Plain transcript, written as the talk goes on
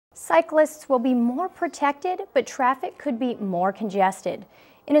Cyclists will be more protected, but traffic could be more congested.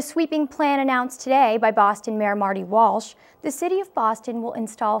 In a sweeping plan announced today by Boston Mayor Marty Walsh, the City of Boston will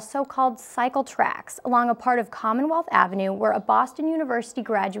install so-called cycle tracks along a part of Commonwealth Avenue where a Boston University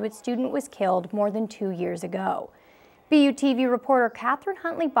graduate student was killed more than 2 years ago. BUTV reporter Katharine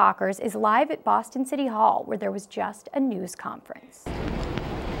Huntley-Bachers is live at Boston City Hall, where there was just a news conference.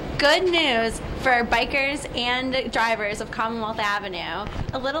 Good news for bikers and drivers of Commonwealth Avenue.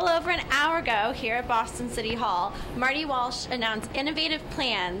 A little over an hour ago here at Boston City Hall, Marty Walsh announced innovative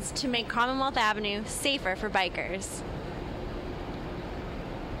plans to make Commonwealth Avenue safer for bikers.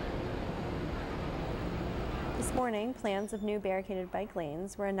 This morning, plans of new barricaded bike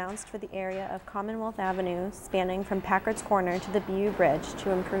lanes were announced for the area of Commonwealth Avenue spanning from Packard's Corner to the BU Bridge to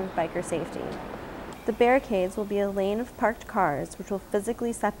improve biker safety. The barricades will be a lane of parked cars which will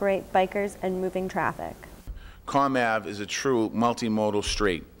physically separate bikers and moving traffic. Comm Ave is a true multimodal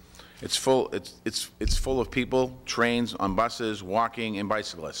street. It's full of people, trains, on buses, walking, and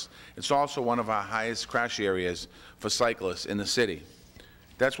bicyclists. It's also one of our highest crash areas for cyclists in the city.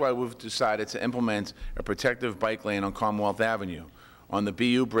 That's why we've decided to implement a protective bike lane on Commonwealth Avenue, on the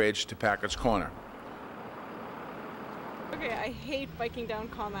BU Bridge to Packard's Corner. Okay, I hate biking down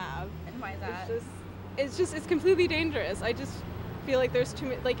Comm Ave. And why is that? It's completely dangerous. I just feel like there's too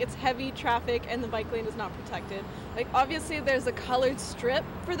much, it's heavy traffic and the bike lane is not protected. Like, obviously there's a colored strip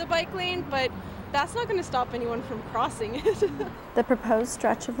for the bike lane, but that's not going to stop anyone from crossing it. The proposed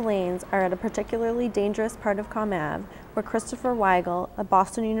stretch of lanes are at a particularly dangerous part of Comm Ave where Christopher Weigel, a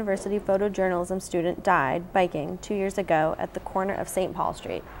Boston University photojournalism student, died biking 2 years ago at the corner of St. Paul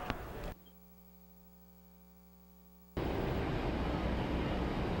Street.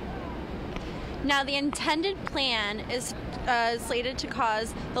 Now, the intended plan is slated to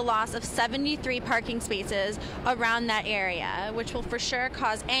cause the loss of 73 parking spaces around that area, which will for sure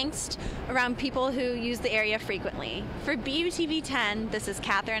cause angst around people who use the area frequently. For BUTV 10, this is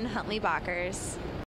Katharine Huntley-Bachers.